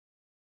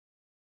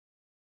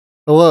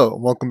Hello,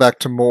 and welcome back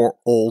to more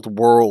Old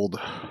World.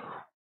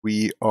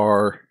 We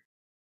are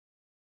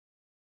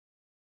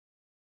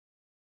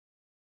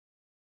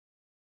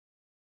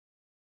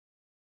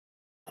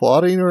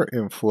plotting or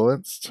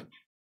influenced.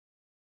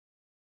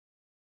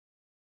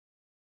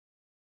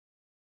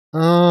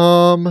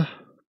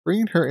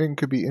 Bringing her in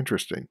could be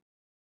interesting.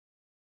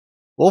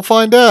 We'll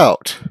find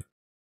out.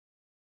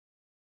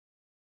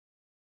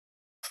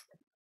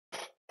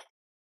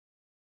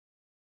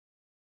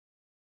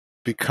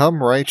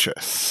 Become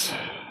righteous.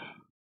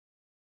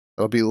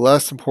 It'll be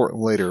less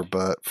important later,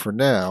 but for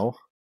now,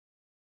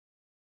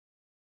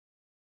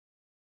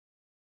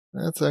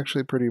 that's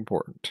actually pretty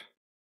important.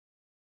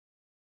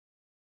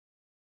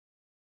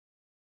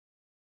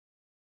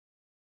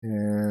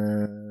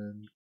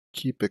 And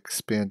keep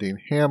expanding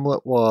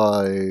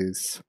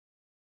Hamlet-wise.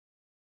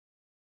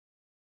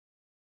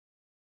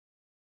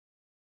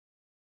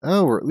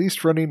 Oh, we're at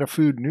least running a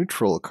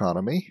food-neutral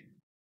economy.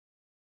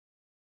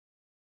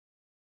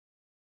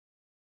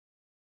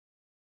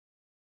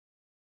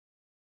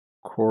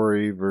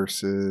 Quarry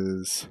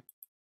versus...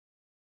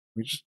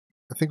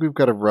 I think we've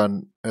got to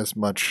run as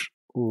much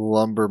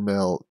lumber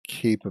mill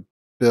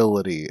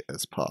capability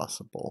as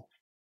possible.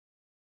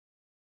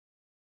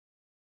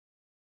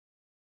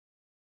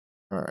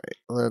 All right,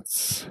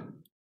 let's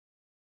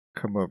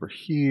come over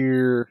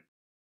here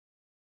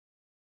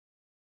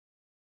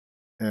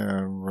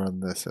and run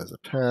this as a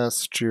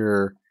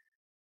pasture.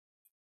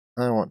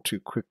 I want to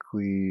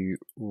quickly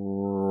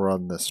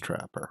run this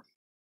trapper.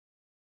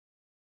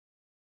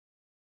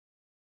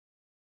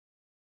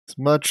 As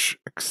much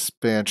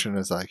expansion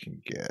as I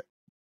can get.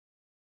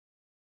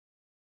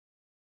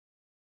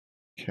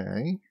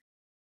 Okay.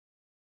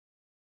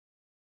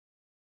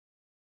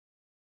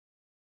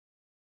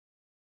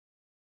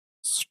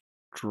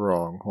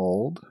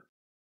 Stronghold.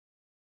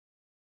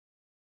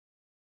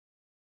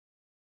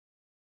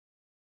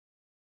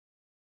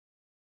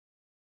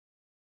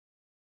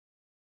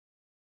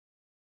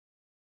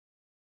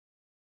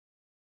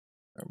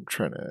 I'm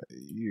trying to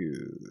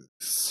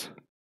use...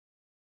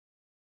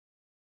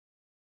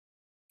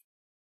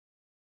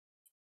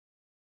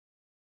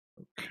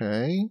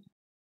 Okay.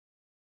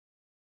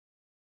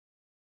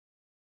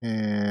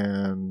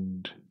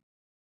 And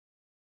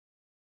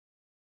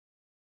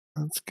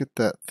let's get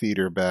that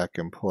theater back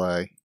in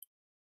play.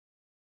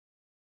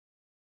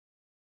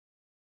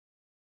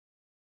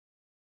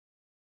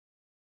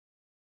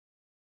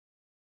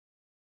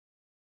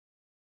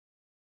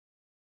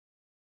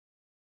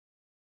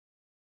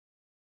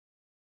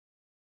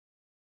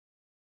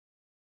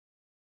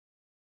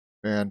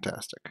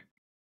 Fantastic.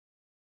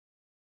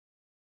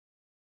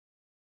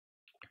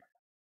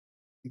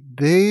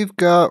 They've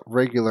got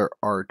regular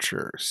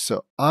archers,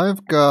 so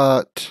I've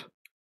got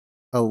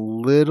a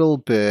little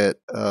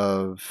bit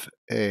of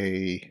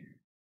a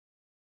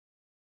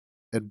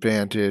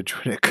advantage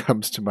when it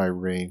comes to my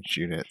range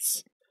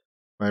units.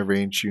 My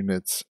range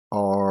units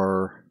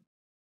are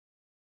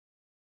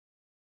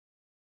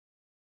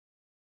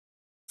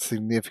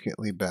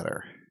significantly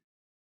better.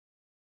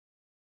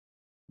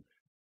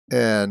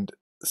 And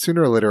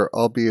sooner or later,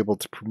 I'll be able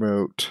to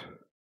promote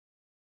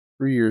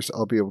 3 years,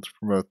 I'll be able to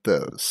promote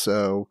those.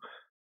 So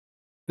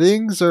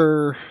things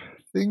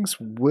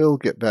will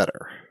get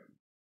better.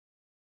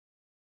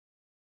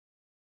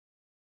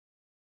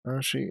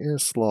 She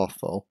is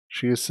slothful.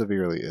 She is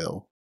severely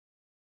ill.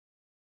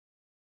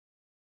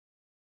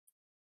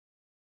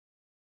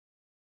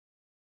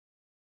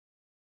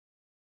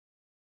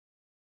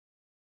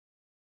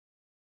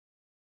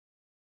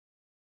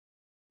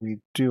 We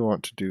do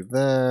want to do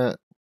that.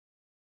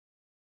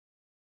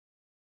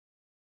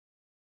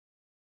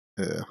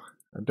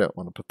 I don't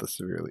want to put the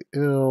severely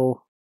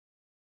ill.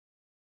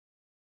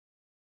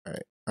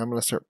 Alright, I'm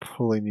going to start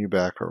pulling you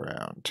back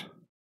around.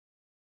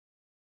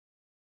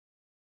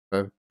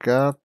 I've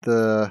got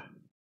the...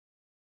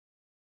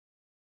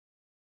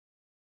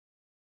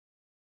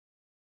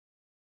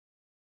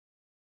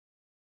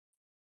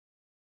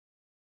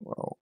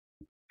 Well,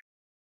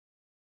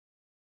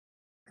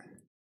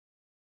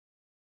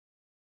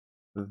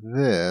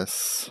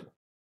 this...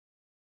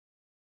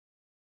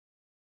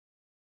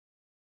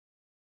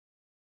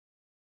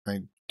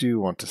 I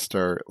do want to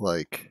start,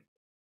 like,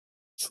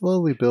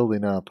 slowly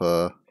building up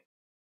a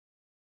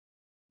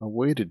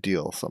way to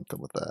deal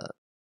something with that.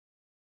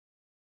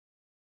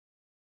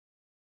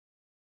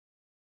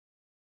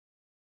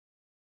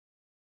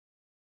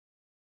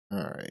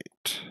 Alright.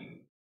 Is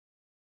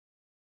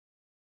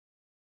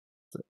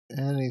there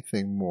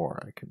anything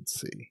more I can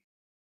see?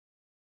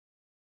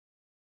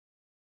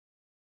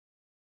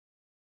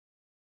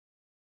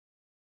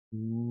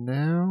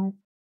 Now,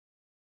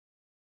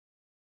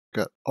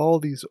 got all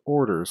these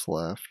orders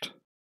left.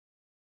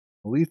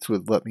 Elites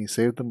would let me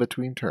save them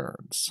between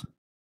turns.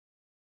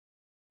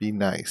 Be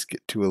nice,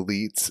 get two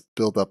elites,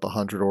 build up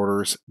 100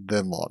 orders,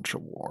 then launch a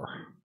war.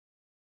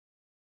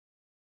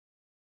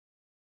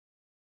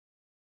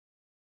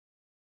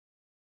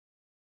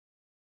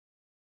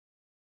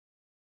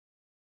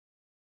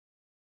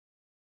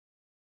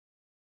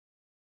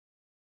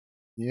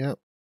 Yep.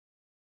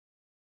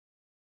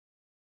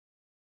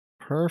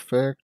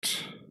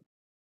 Perfect.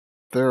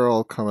 They're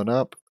all coming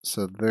up,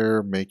 so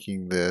they're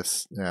making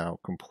this now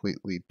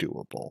completely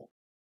doable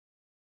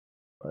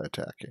by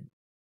attacking.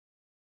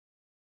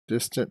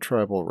 Distant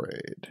tribal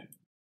raid.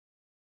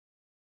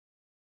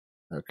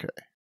 Okay.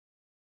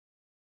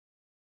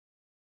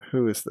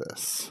 Who is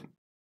this?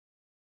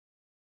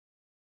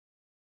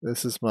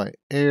 This is my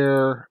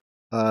heir.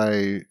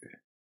 Who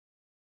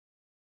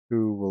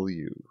will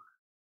you?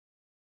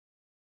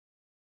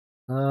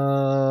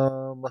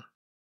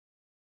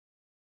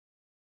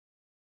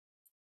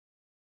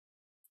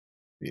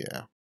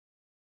 Yeah.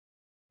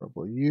 What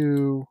will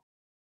you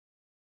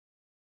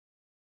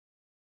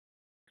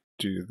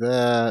do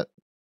that?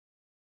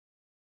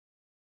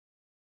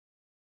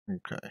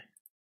 Okay.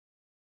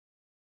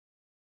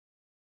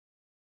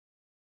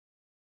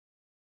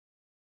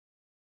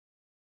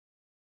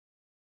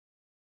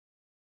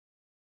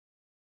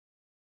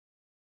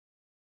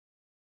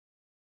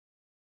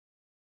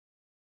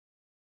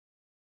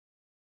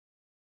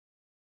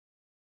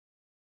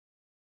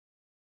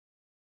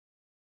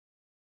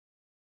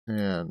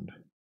 And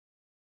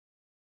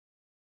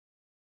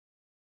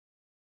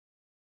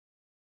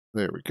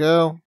there we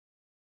go.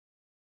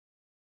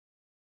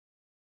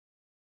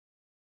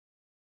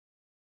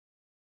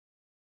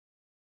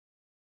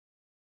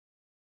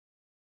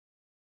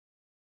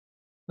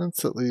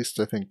 Let's at least,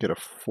 I think, get a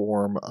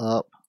form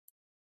up.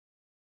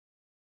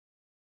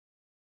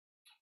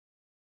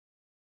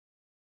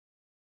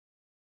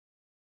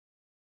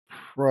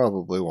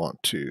 Probably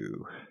want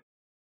to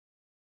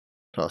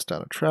toss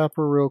down a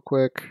trapper real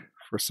quick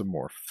for some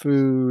more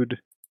food.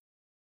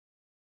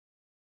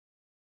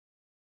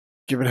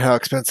 Given how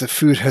expensive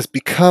food has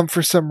become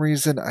for some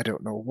reason, I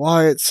don't know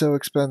why it's so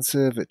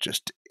expensive. It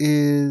just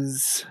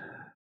is.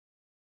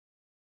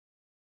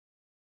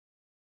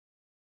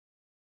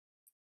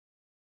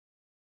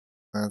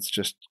 That's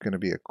just going to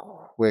be a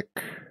quick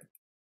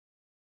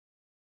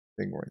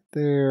thing right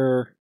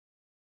there.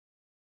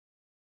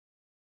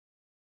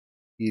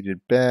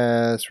 Heated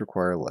baths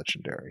require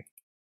legendary.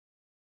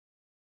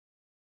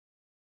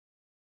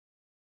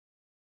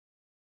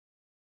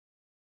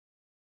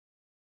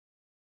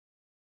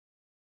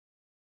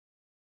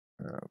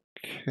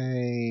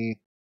 Okay.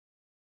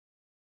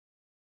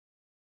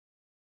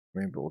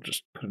 Maybe we'll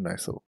just put a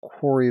nice little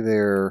quarry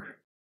there.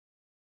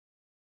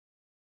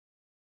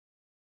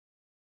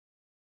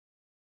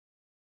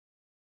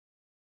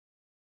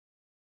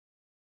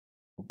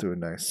 We'll do a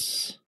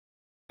nice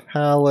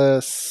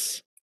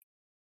palace.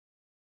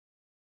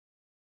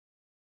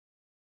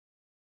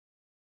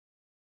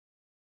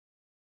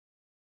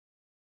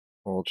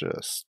 We'll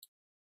just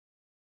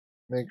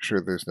make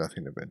sure there's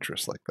nothing of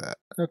interest like that.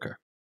 Okay.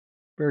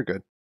 Very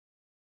good.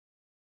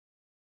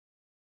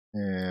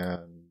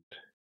 And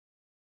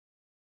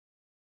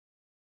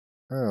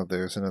oh,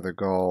 there's another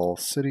Gaul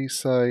city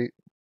site.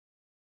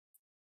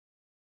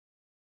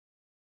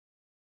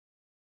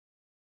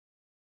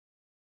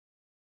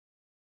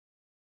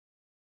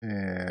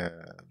 And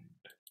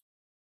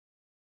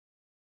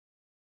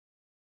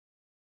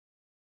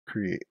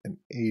create an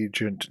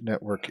agent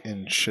network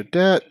in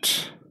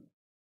Shadet.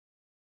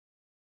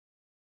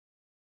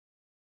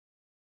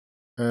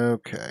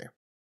 Okay.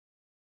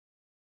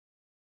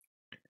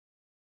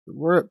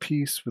 We're at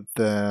peace with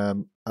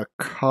them.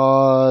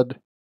 Akkad.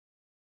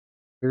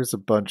 There's a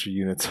bunch of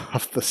units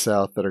off the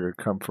south that are going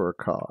to come for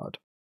Akkad.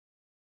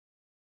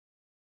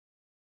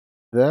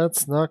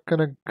 That's not going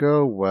to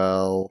go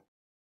well.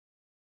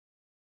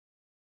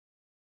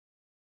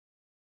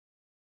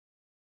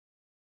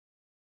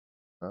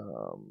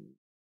 Um,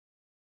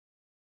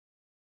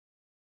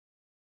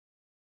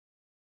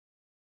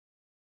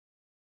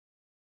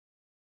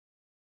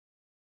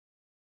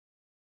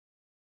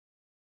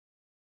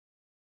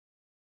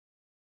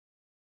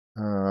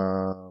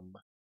 um,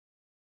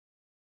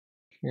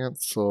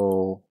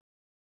 cancel.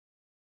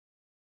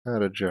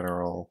 Add a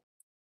general.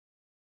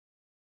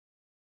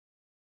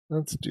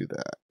 Let's do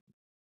that.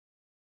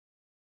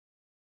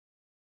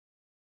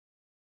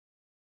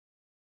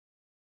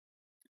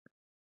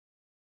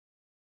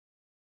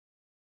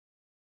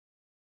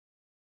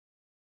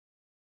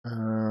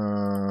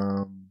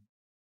 Um,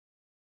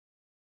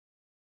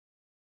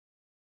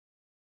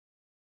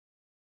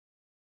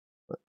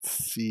 let's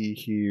see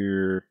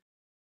here.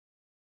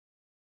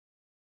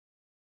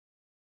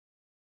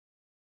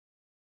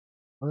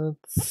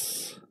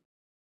 Let's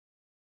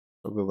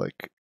probably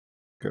like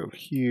go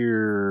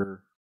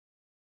here,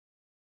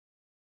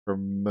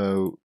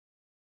 promote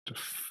to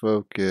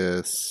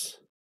focus.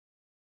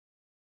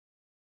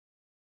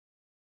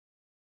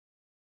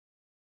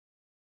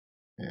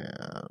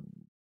 And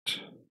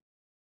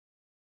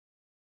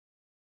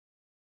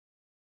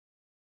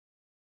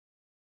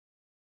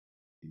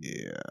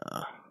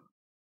yeah.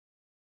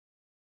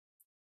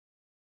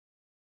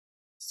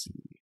 Let's see.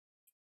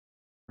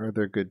 Are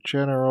there good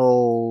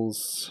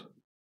generals?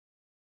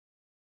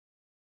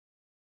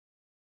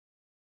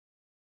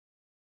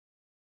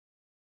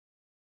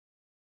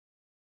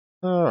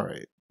 All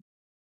right.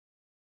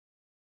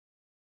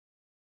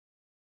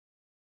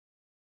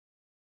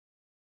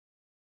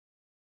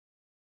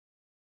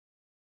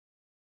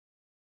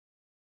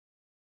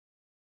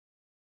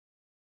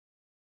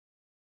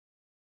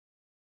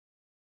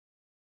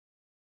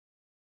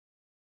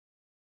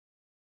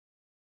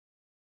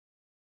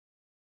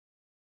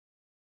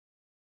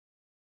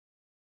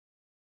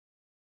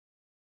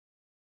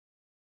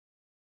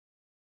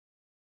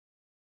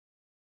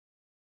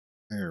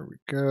 There we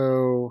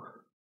go.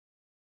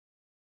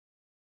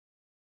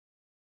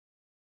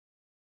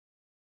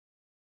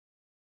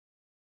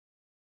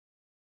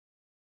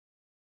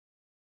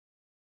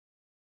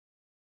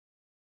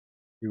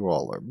 You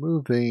all are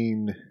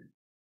moving,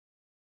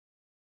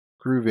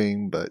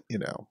 grooving, but you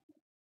know.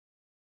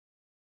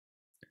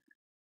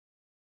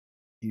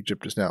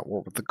 Egypt is now at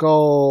war with the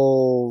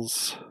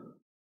Gauls.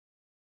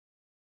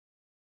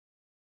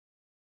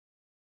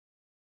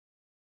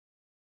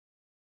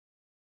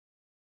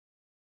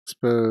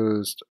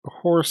 Exposed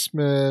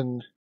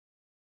horsemen.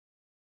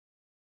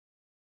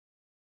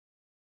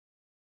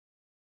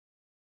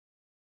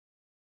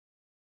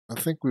 I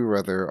think we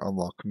rather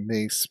unlock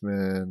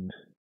macemen.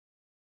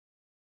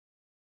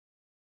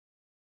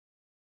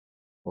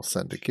 We'll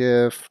send a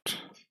gift.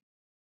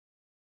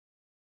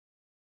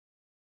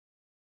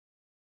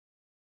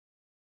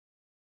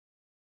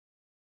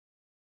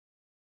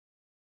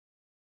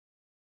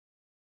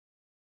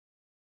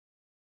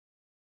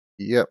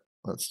 Yep,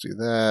 let's do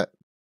that.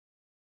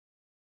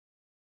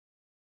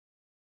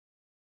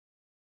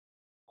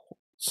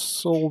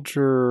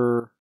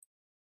 Soldier.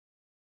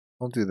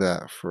 I'll do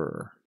that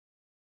for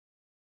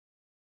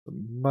the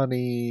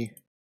money.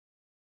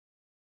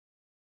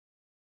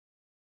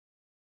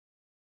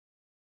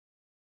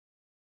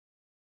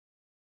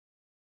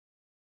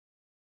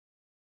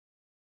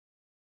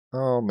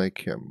 I'll make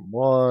him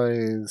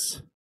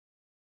wise.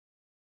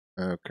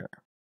 Okay.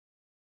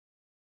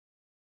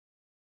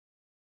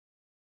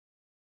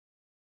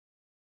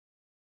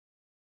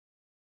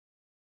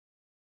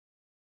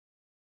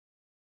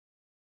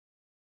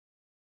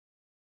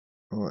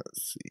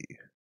 Let's see.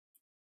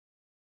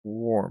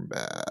 Warm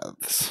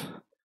baths.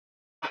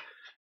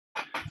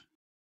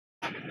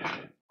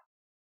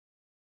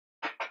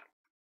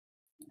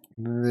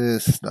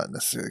 This is not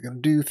necessarily going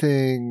to do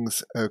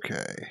things.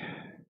 Okay.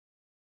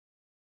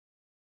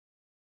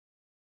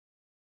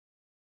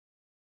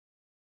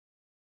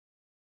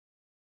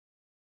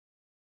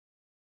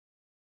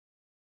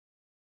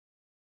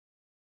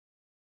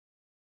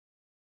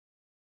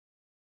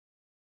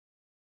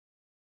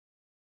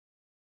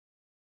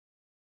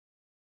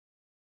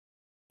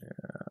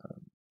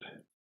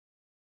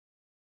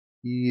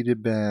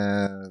 Heated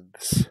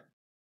baths.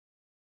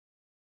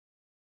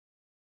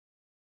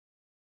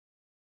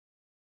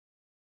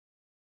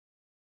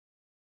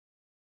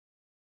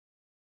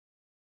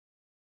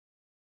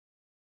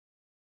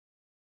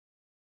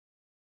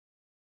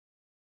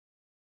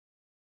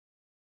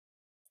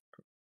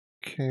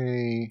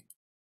 Okay.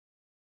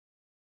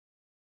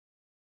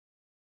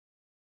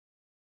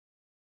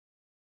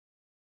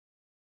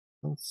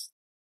 Let's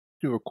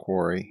do a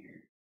quarry.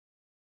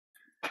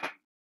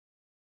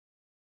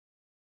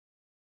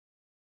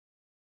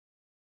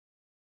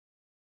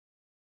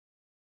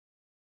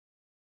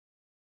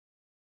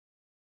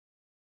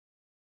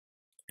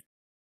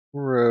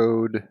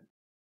 Road.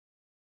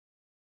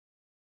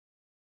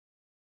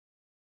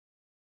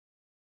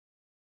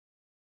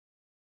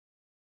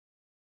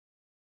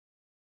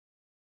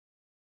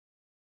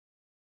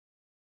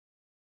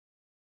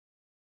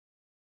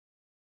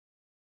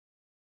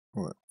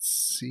 Let's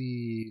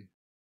see.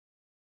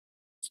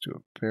 Let's do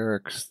a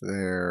barracks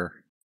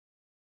there.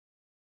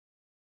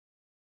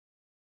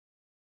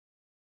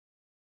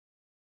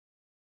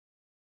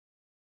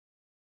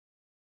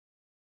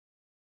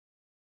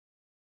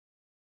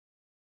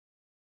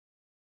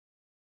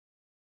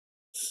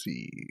 Let's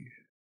see.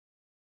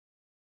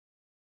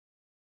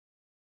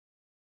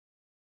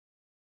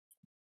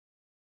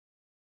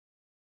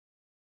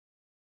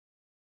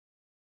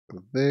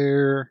 Go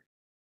there.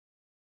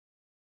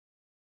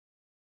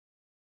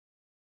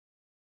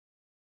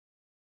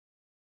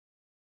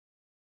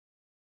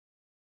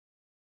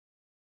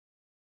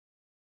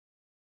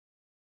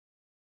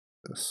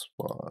 This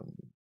one.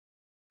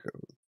 Go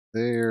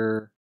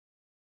there.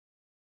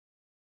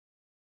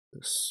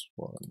 This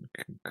one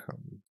can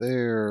come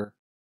there.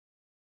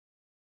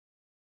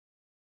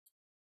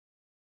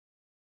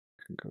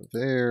 Can go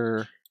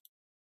there.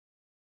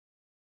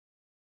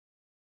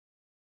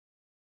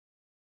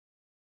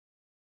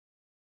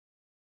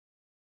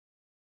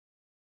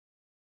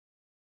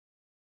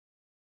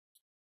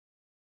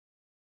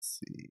 Let's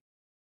see.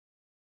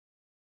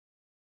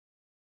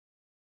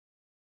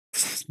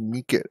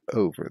 Sneak it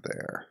over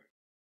there.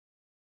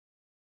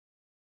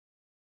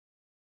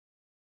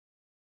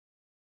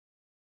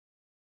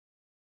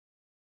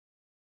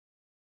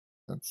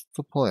 That's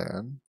the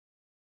plan.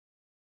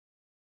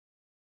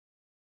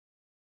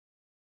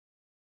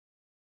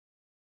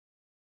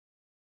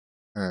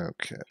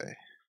 Okay. Let's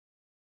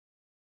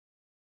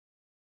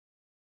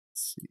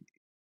see.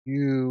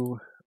 You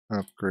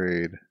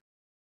upgrade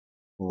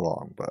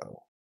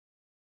longbow.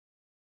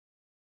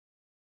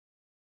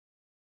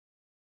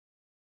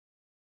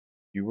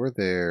 You were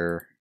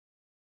there.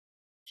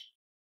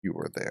 You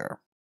were there.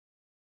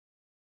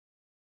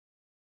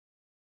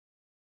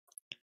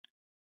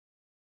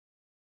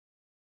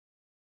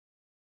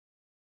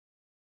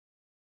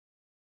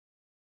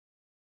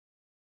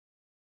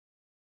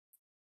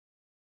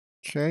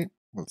 Okay,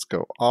 let's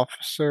go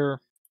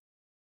officer.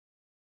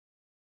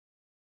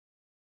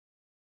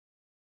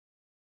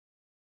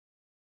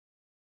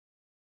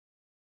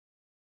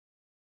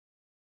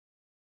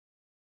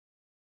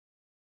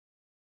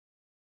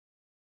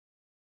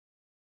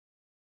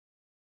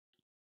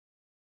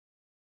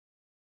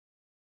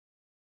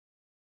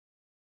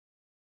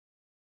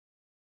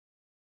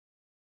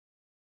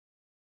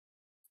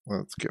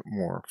 Let's get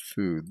more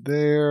food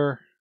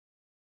there.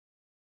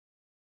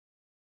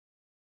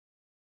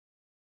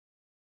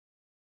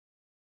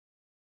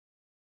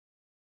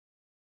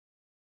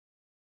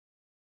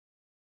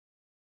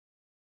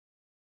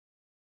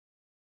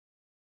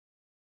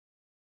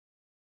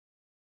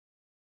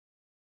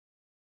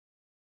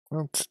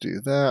 Let's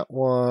do that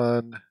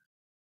one.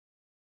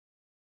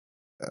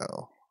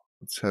 Oh,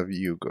 let's have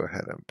you go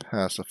ahead and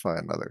pacify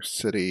another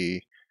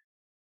city.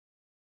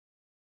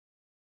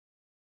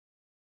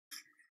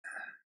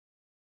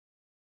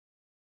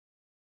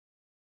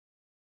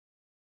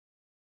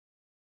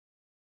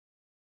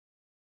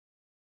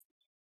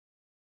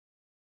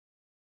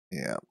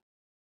 Yeah.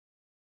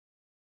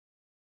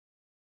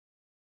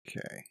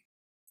 Okay.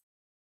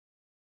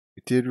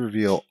 We did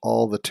reveal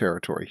all the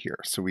territory here,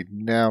 so we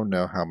now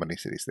know how many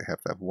cities they have.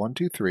 They have 1,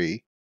 2,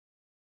 3,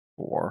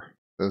 4.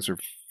 Those are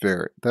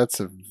that's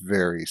a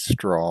very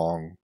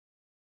strong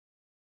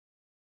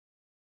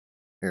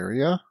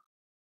area.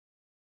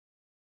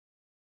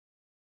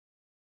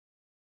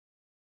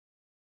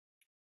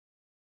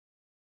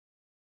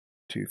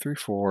 Two, three,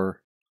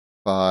 4,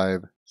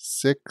 5,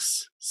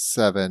 6,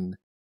 7,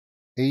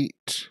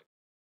 8,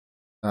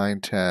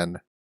 9, 10,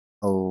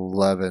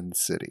 11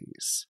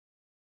 cities.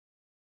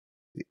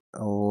 The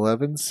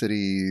 11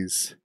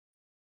 cities.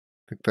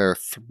 I think there are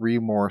 3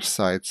 more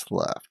sites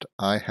left.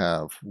 I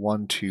have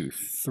 1, 2,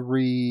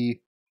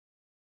 3,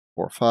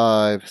 4,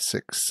 5,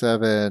 6,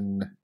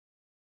 7,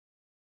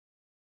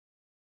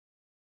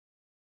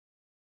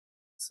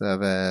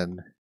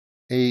 7,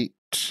 8,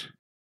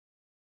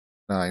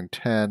 9,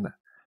 10.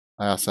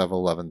 I also have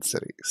 11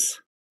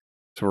 cities.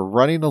 So we're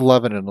running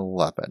 11 and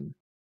 11.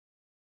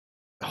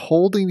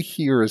 Holding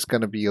here is going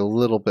to be a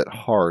little bit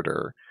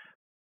harder.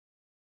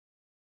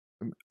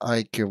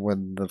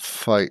 When the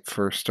fight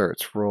first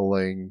starts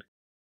rolling,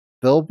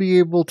 they'll be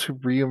able to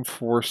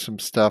reinforce some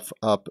stuff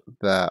up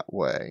that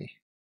way.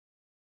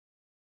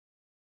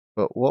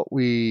 But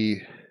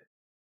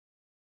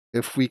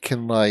if we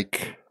can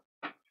like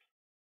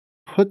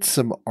put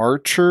some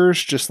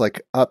archers just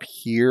like up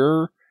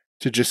here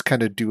to just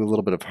kind of do a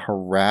little bit of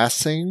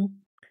harassing,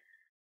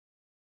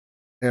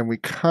 and we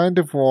kind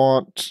of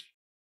want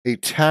a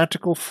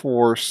tactical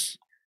force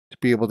to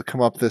be able to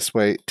come up this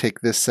way, take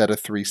this set of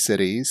 3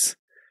 cities,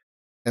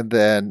 and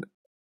then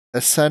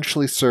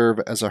essentially serve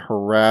as a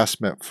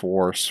harassment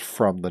force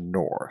from the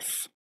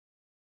north.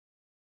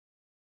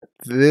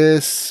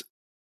 This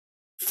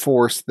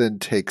force then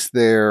takes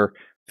there.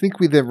 I think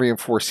we then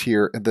reinforce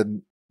here, and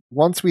then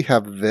once we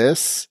have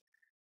this,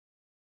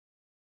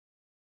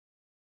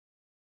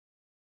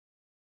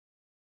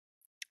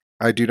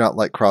 I do not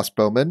like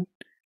crossbowmen.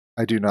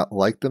 I do not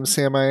like them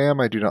Sam I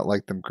Am. I do not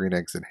like them green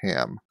eggs and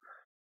ham.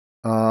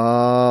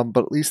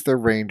 But at least they're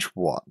range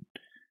 1.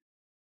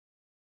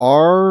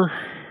 Our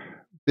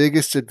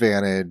biggest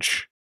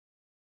advantage,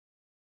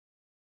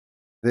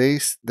 they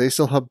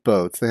still have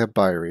boats. They have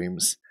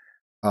biremes.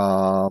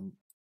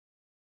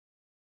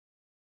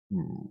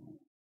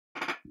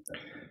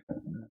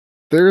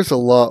 There's a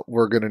lot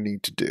we're going to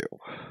need to do.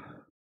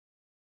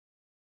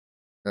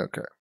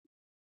 Okay.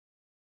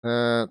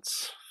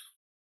 That's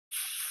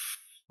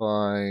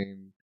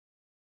fine.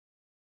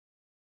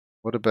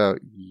 What about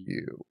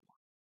you?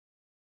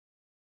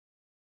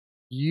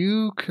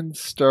 You can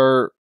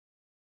start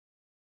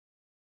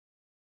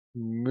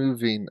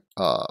moving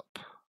up.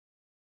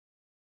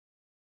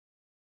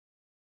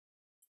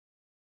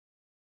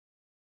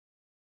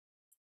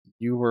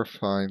 You were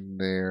fine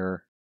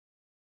there.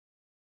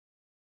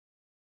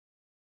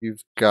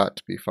 You've got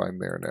to be fine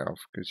there now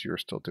because you're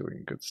still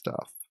doing good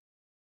stuff.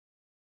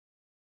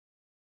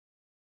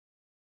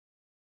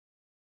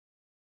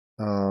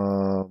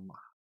 I'm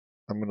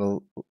gonna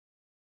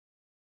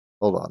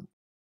hold on.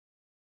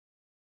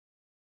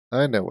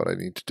 I know what I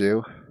need to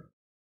do.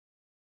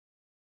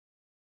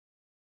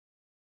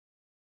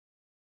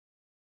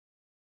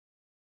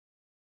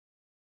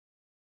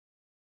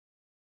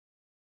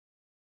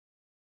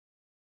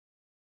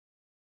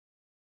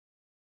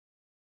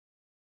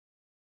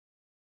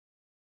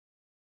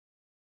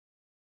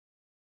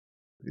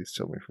 Please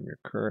tell me from your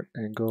current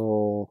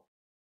angle.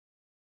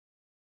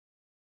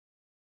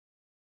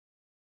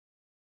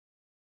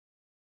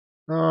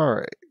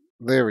 Alright,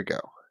 there we go.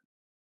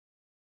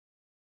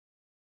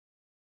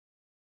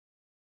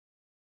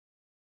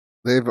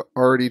 They've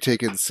already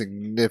taken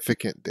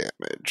significant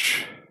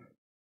damage.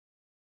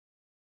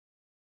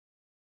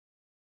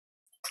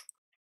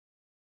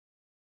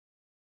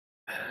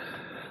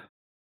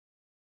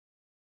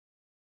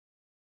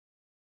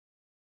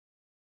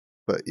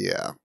 But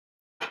yeah,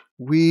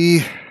 we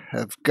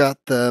have got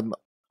them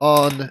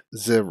on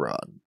the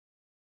run.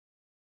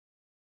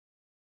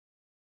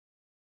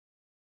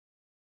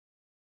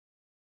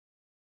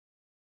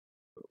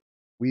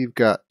 We've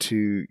got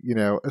to,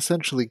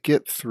 essentially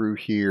get through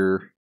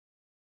here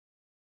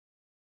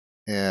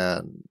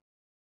and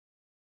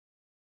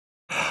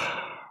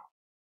I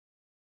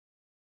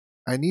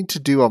need to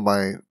do on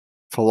my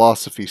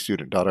philosophy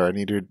student daughter, I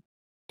needed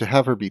to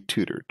have her be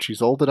tutored.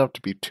 She's old enough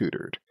to be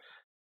tutored.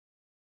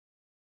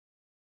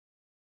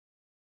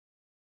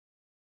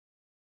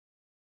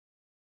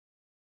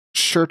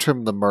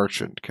 Shirtim the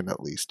merchant can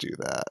at least do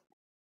that.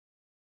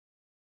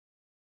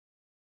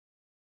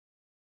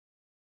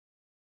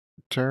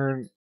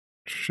 Turn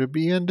should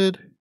be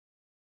ended.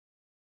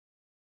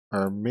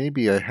 Or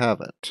maybe I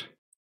haven't.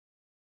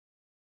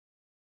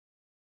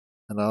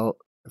 And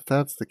if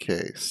that's the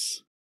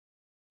case,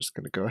 I'm just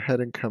going to go ahead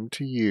and come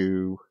to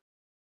you.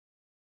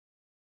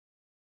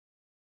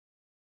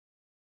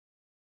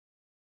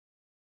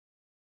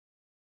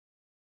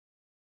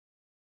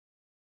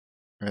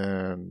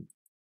 And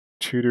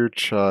tutor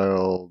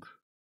child.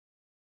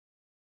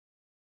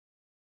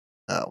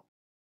 Oh.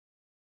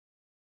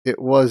 It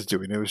was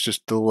doing it, was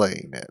just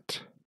delaying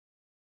it.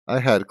 I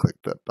had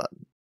clicked that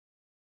button.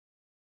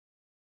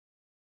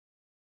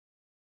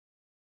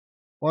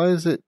 Why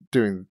is it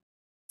doing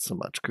so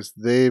much? Because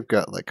they've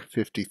got like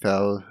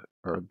 50,000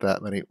 or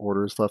that many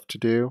orders left to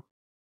do.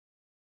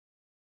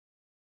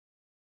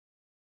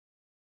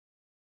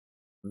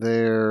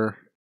 They're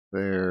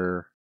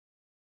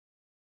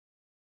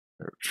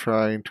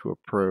trying to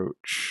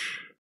approach.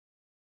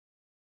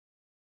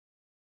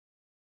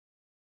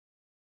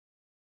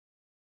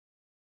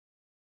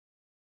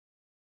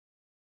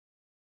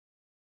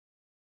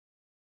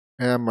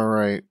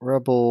 Amorite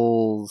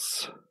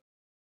rebels.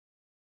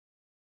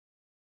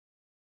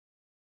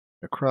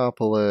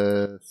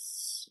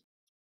 Necropolis.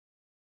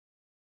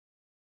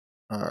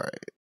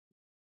 Alright.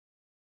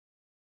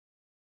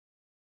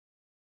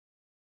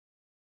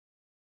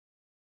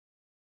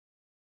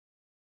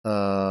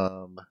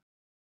 Um,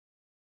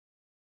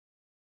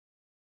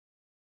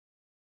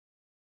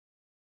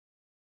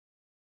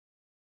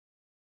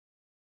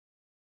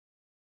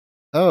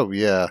 oh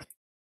yeah.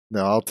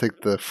 No, I'll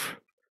take the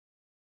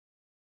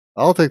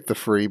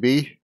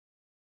freebie.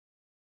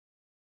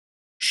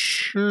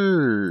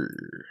 Sure.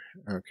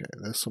 Okay,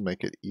 this will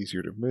make it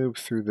easier to move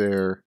through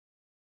there.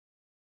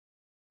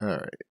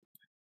 Alright.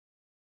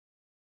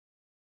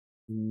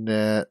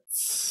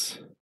 Nets.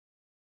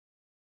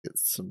 Get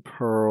some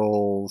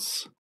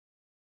pearls.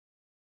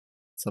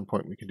 At some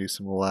point we can do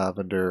some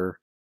lavender.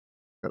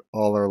 Got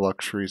all our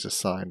luxuries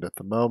assigned at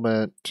the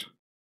moment.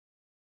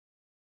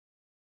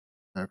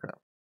 Okay.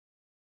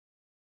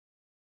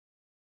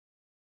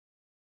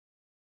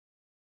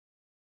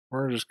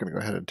 We're just going to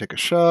go ahead and take a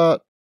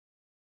shot.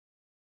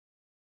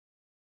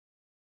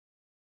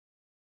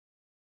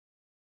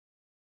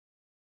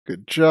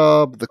 Good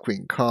job. The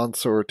queen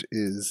consort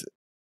is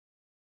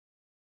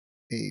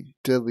a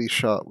deadly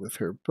shot with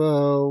her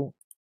bow.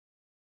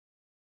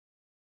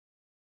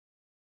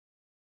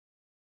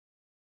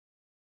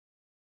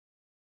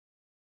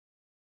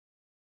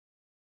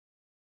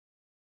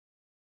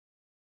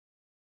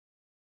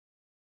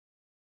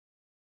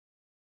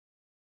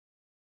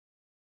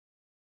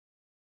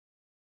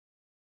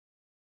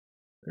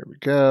 There we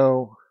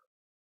go.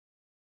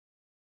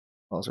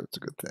 All sorts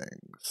of good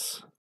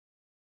things.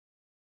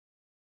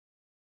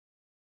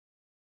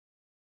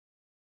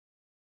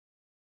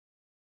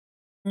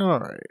 All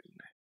right.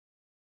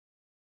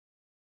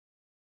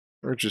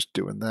 We're just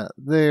doing that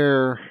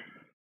there.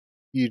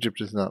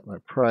 Egypt is not my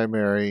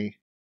primary.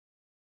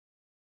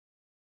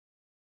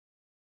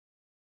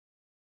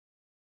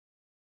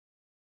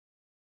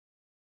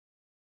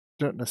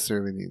 Don't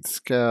necessarily need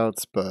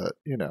scouts, but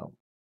you know.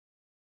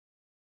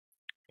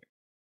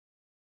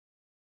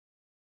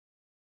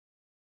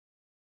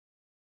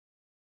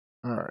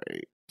 All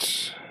right.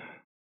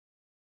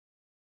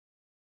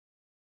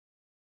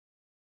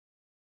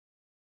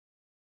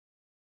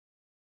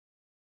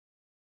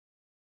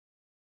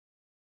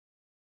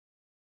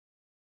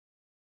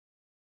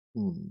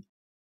 Hmm.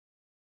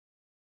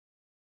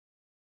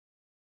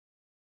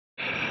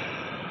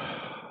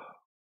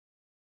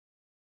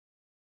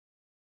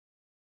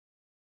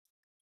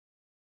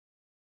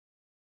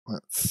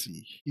 Let's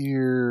see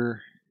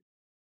here.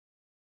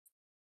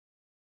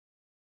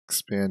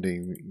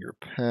 Expanding your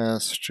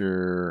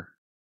pasture.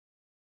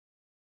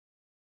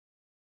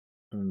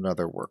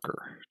 Another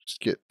worker. Just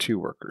get 2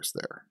 workers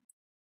there.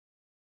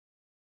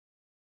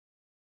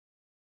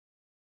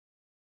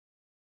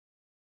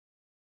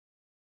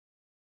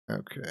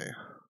 Okay.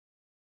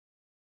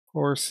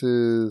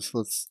 Horses.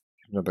 Let's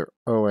get another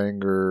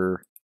Oanger.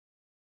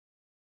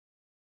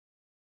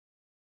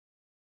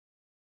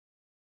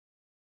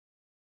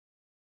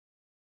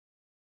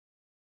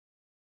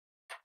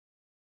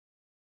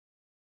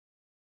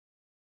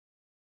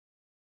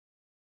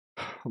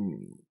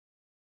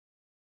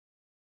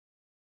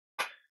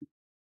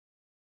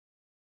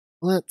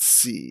 Let's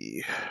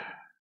see.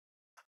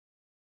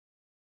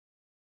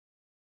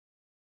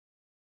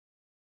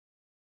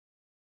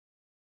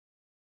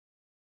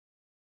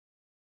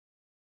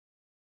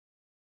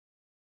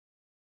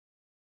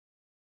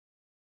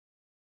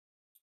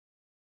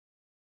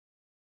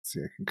 See,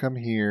 I can come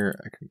here.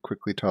 I can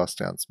quickly toss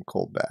down some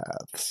cold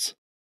baths.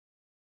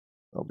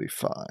 They'll be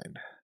fine.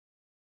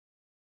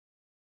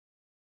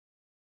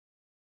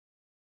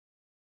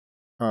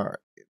 All right.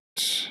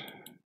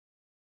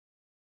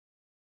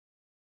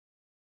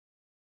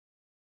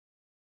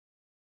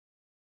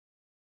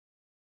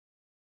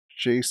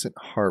 Adjacent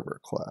harbor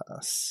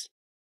class.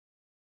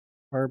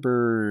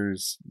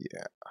 Harbors,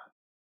 yeah.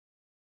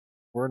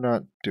 We're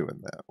not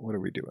doing that. What are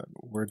we doing?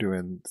 We're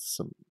doing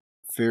some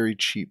very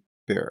cheap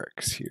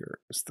barracks here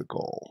is the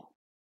goal.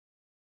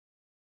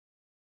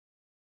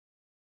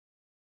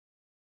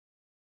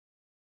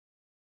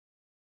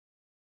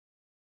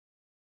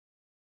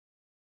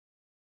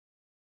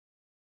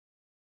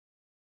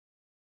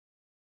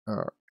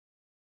 Alright.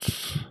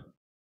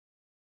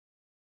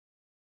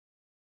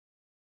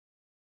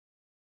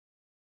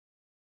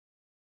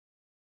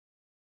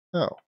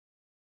 Oh.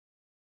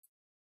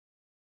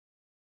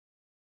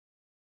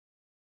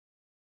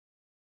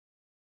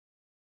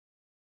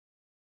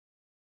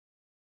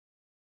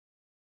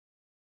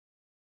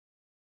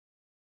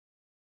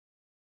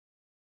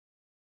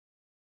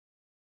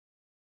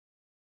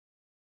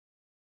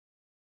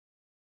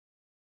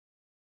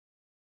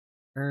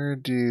 Where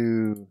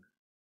do...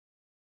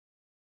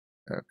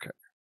 Okay.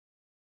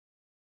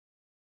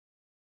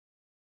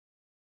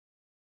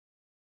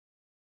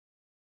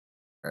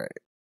 Alright.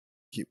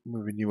 Keep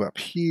moving you up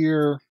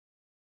here.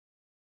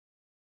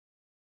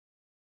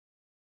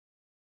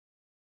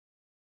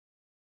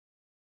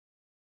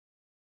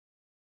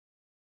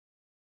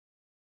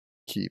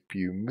 Keep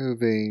you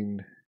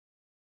moving.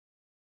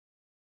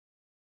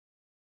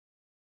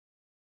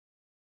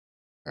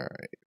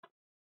 Alright.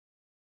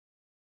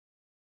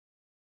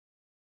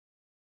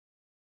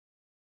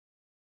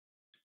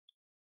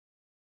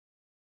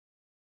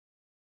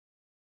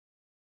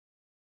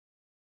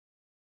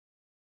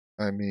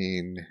 I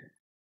mean...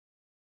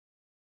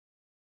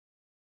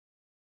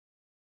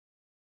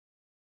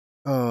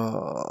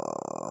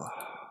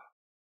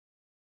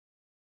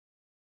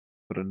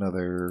 Put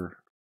another...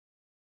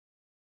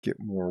 Get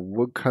more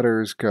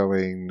woodcutters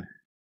going.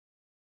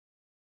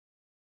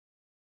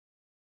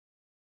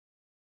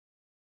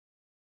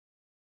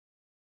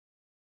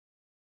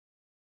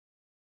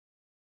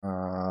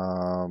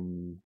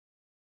 Um...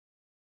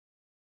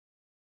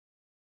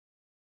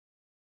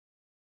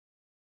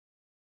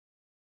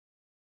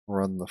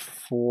 Run the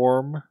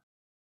form.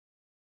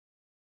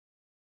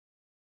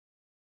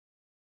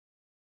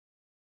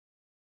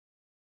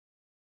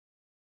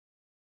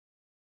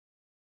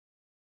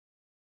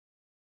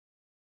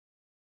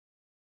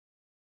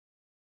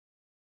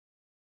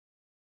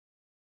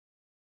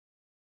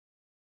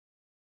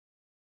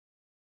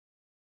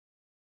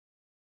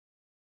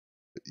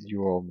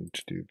 You all need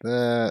to do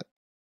that.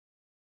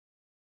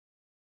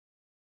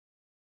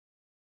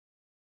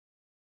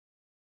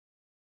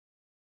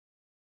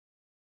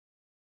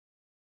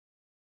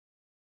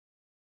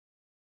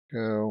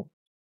 Go.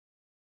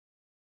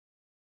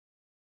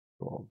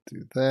 We'll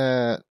do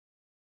that.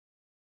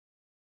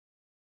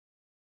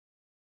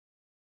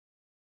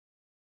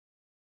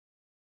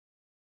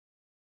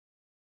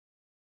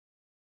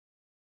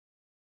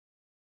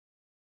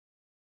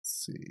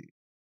 Let's see.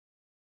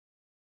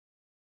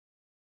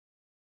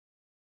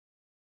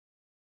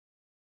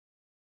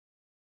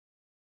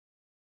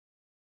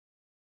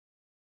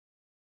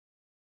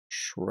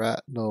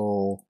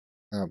 Shrapnel.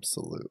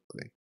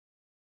 Absolutely.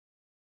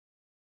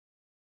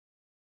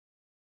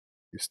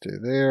 You stay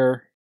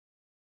there.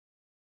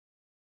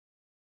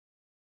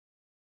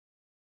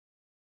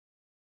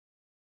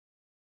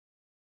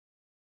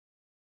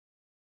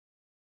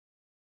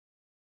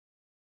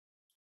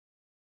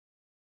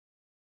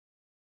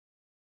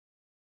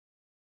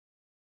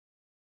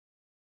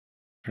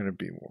 Trying to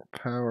be more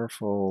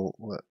powerful.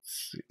 Let's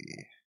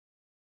see.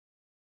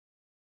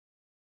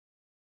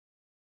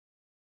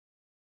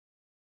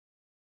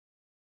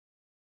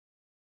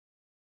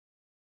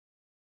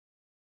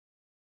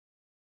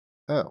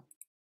 Oh,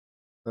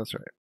 that's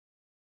right.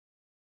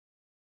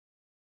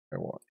 I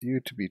want you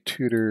to be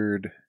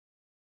tutored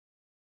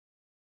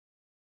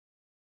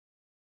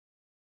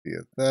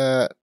via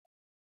that.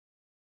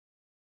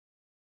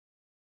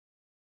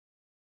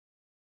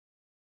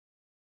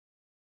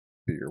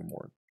 But you're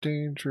more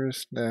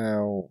dangerous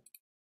now.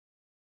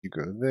 You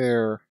go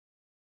there.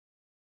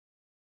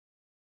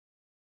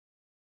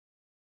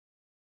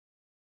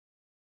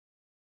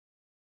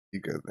 You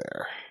go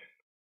there.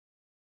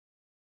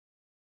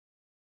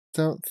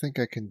 Don't think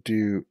I can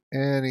do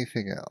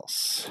anything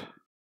else.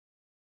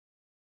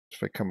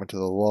 If I come into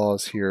the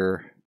laws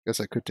here, I guess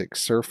I could take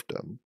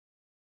serfdom.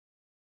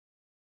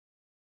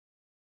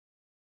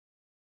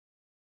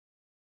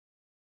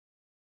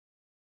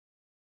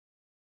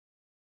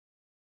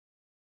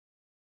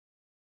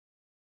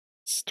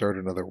 Start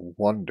another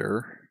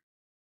wonder.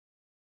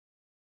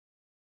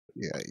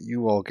 Yeah,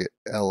 you all get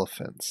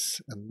elephants,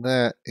 and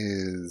that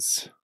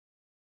is...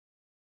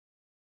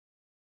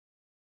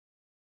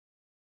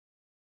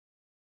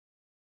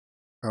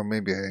 Oh,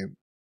 maybe I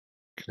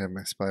can have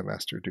my spy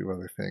master do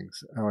other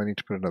things. Oh, I need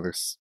to put another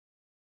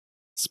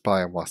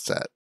spy on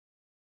Wasset.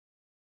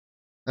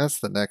 That's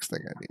the next thing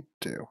I need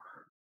to do.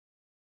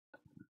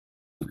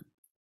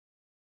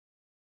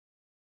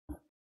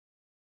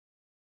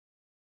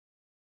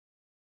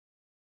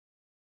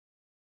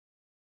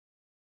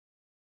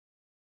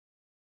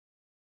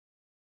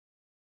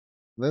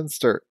 Then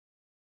start...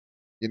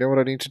 You know what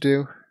I need to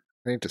do?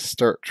 I need to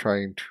start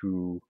trying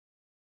to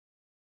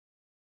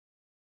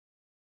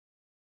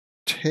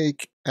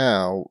take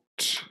out...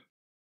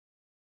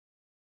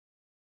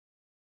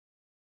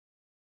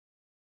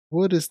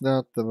 Wood is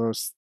not the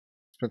most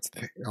expensive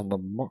thing on the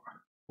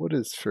wood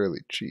is fairly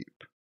cheap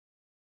at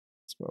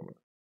this moment.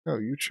 Oh,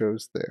 you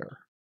chose there.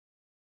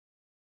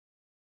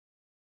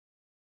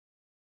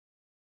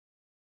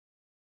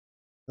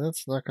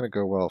 That's not going to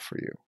go well for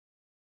you.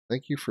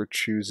 Thank you for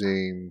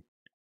choosing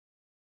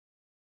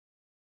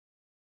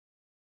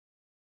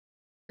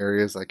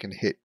areas I can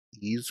hit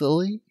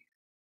easily.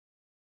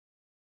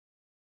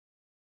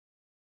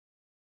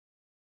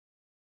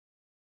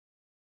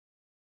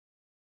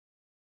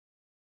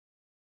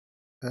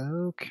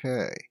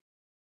 Okay.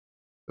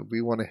 So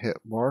we want to hit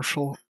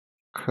martial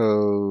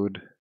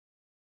code.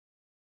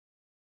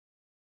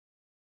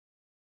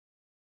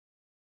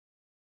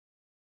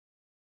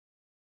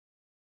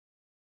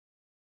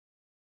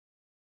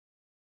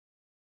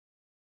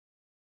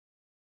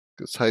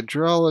 Because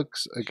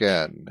hydraulics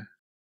again.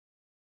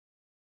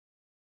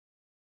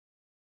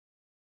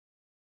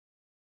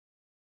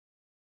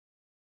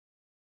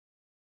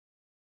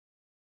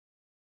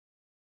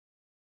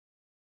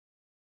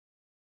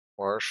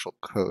 Martial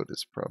code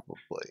is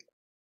probably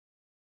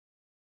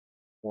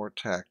more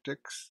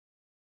tactics.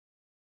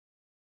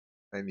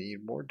 I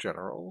need more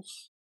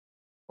generals.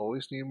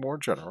 Always need more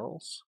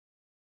generals.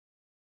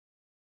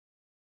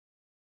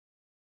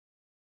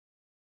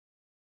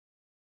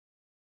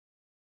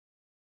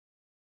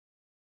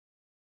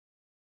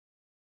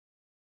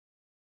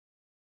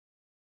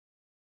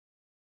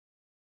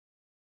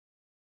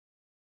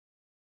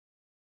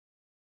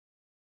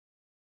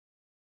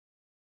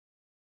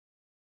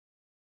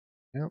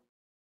 Yep.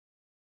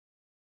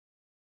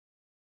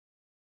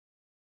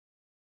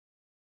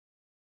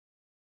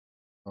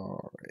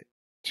 All right.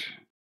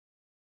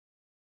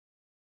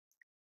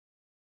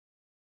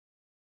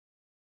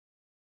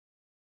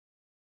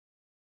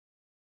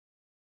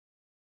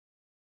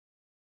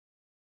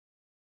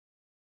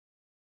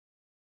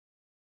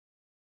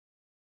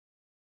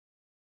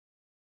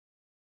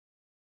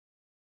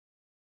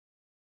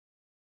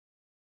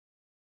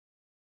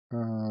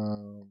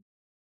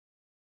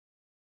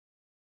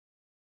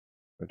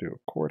 I do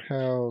a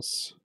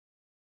courthouse.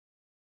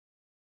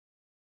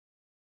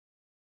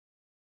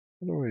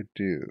 What do I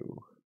do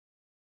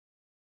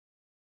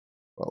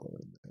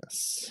following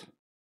this?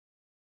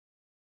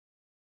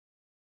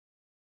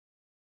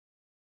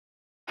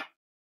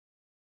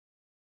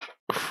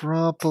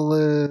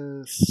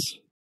 Acropolis.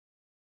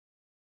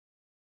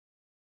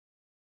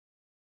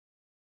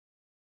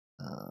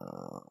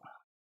 Uh,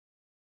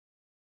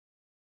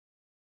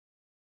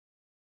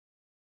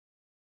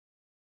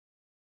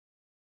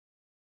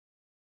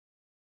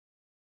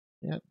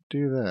 can't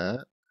do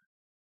that.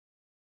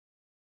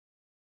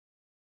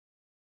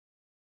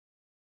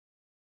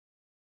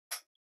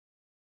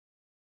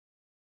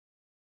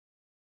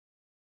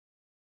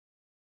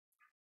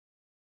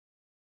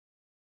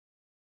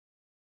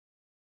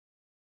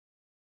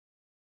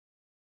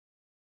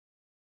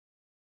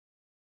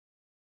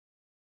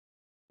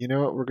 You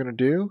know what we're going to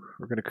do?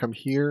 We're going to come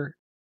here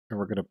and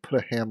we're going to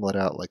put a hamlet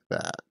out like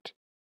that.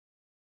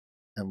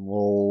 And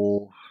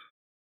we'll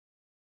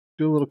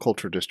do a little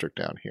culture district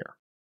down here.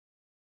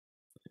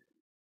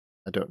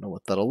 I don't know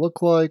what that'll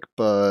look like,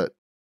 but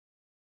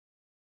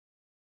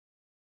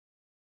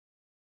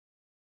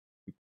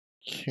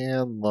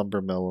can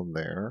lumber mill in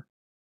there.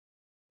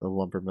 The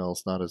lumber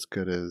mill's not as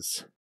good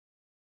as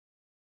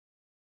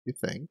you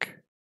think.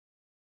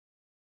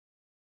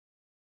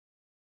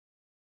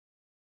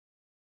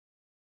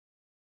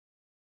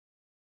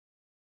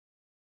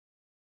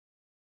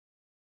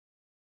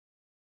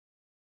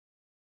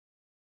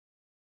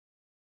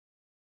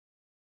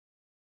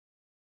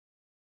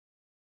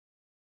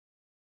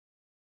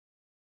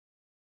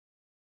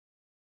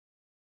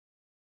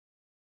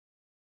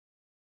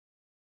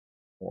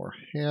 More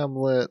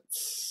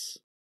hamlets.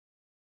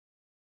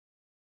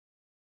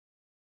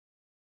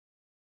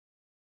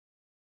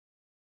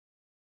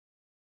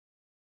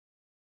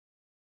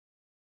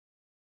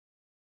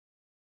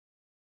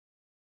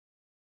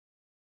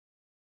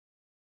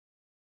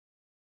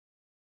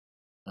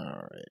 All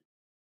right.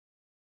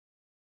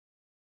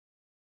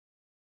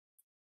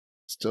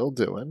 Still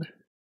doing.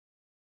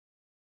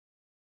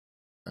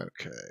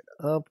 Okay.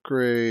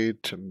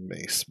 Upgrade to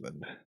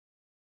Maceman.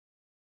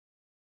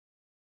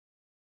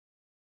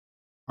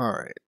 All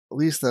right. At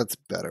least that's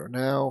better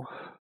now.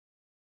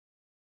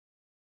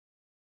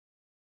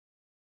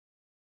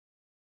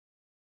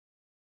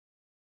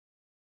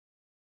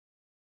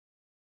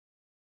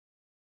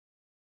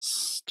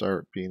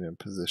 Start being in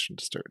position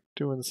to start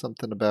doing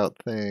something about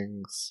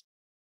things.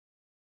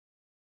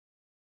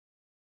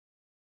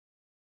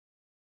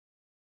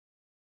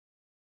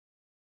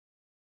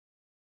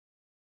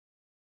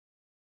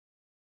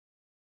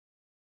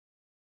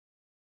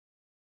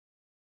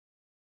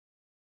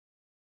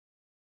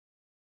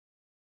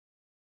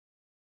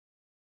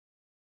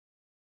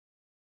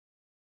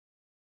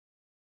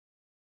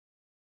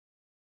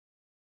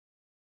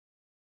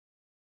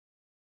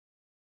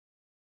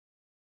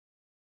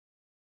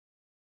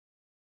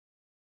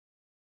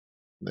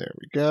 There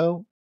we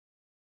go.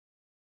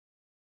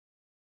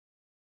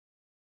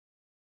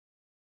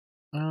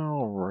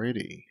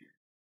 Alrighty.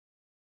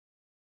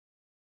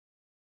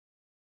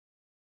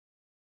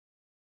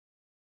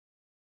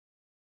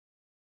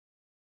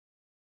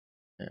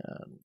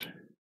 And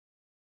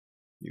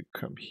you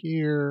come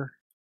here.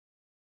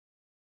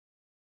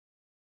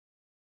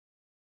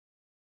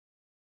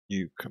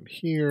 You come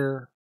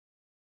here.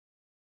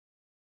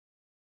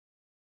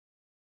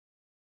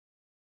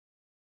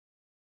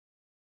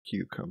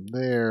 You come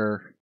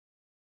there.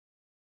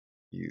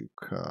 You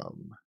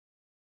come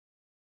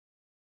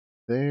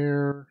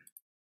there.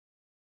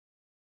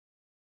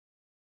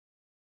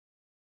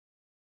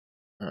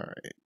 All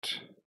right.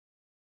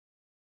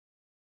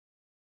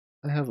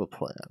 I have a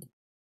plan.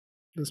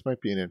 This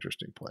might be an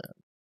interesting plan.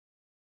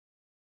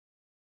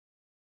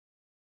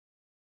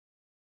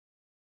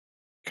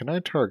 Can I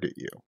target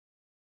you?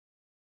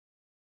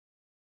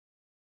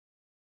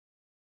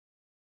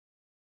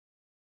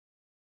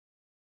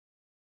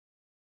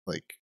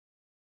 Like,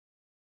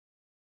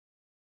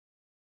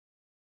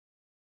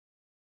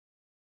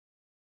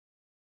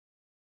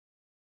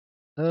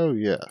 oh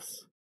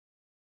yes.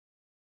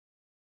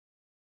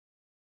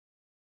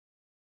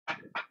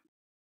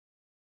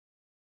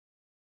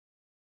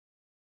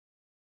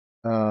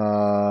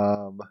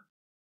 Um,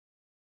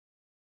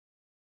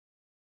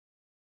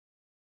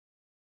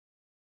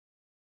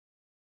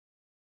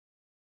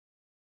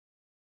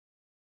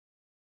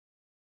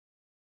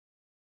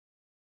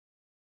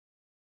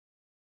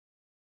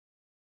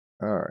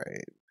 all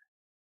right.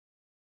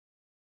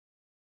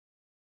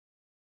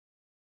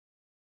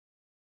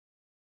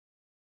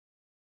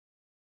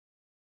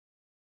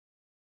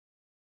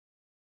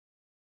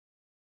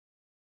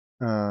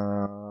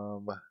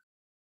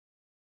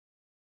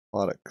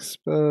 Plot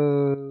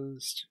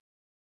exposed.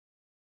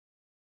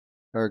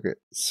 Target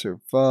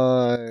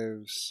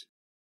survives.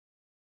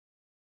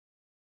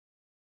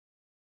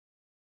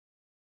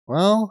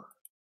 Well,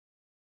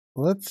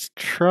 let's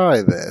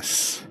try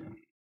this.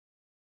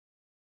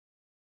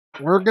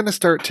 We're going to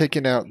start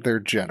taking out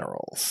their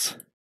generals.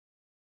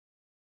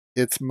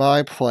 It's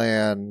my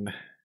plan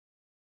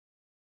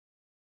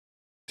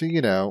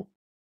to,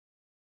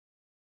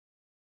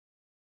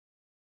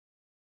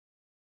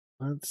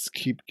 let's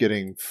keep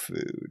getting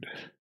food.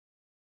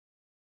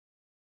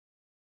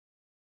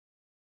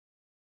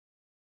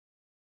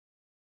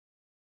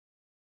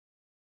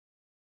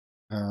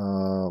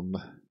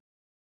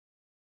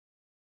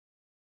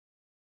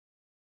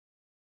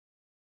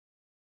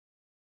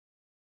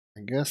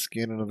 I guess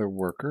gain another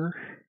worker.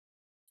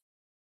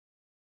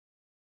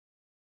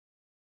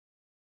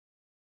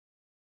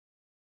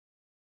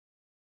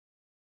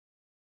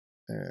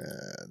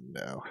 And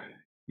no,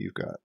 you've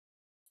got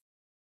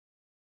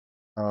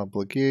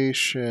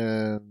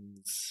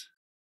obligations.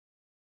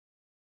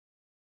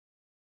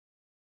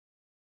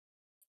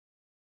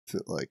 Is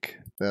it like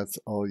that's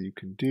all you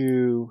can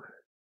do?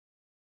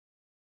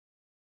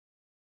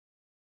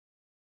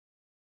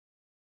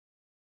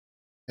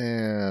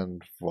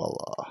 And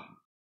voila.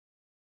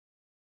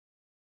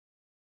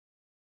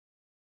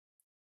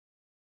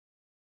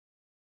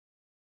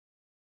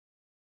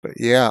 But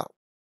yeah,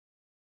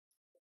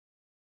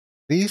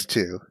 these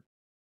two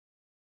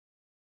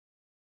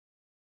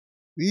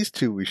we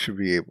should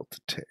be able to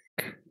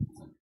take.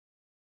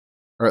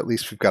 Or at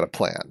least we've got a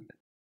plan.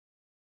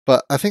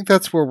 But I think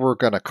that's where we're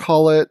going to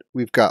call it.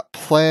 We've got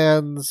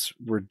plans,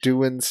 we're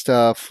doing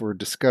stuff, we're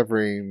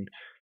discovering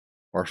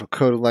Martial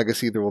Code and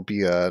Legacy. There will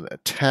be an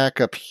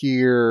attack up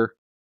here,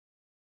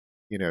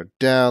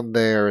 down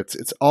there.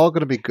 It's all going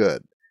to be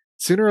good.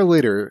 Sooner or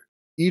later,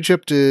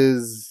 Egypt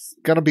is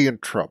going to be in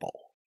trouble.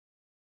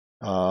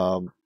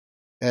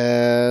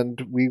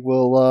 And we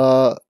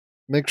will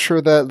make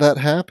sure that that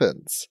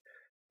happens.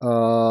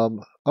 Oh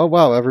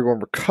wow, everyone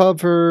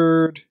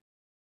recovered.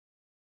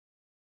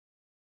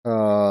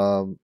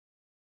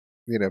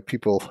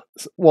 People,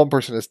 one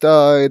person has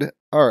died.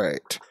 All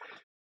right.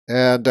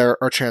 And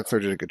our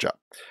chancellor did a good job.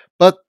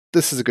 But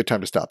this is a good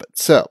time to stop it.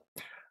 So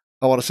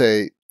I want to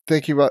say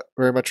thank you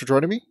very much for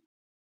joining me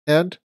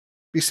and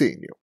be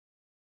seeing you.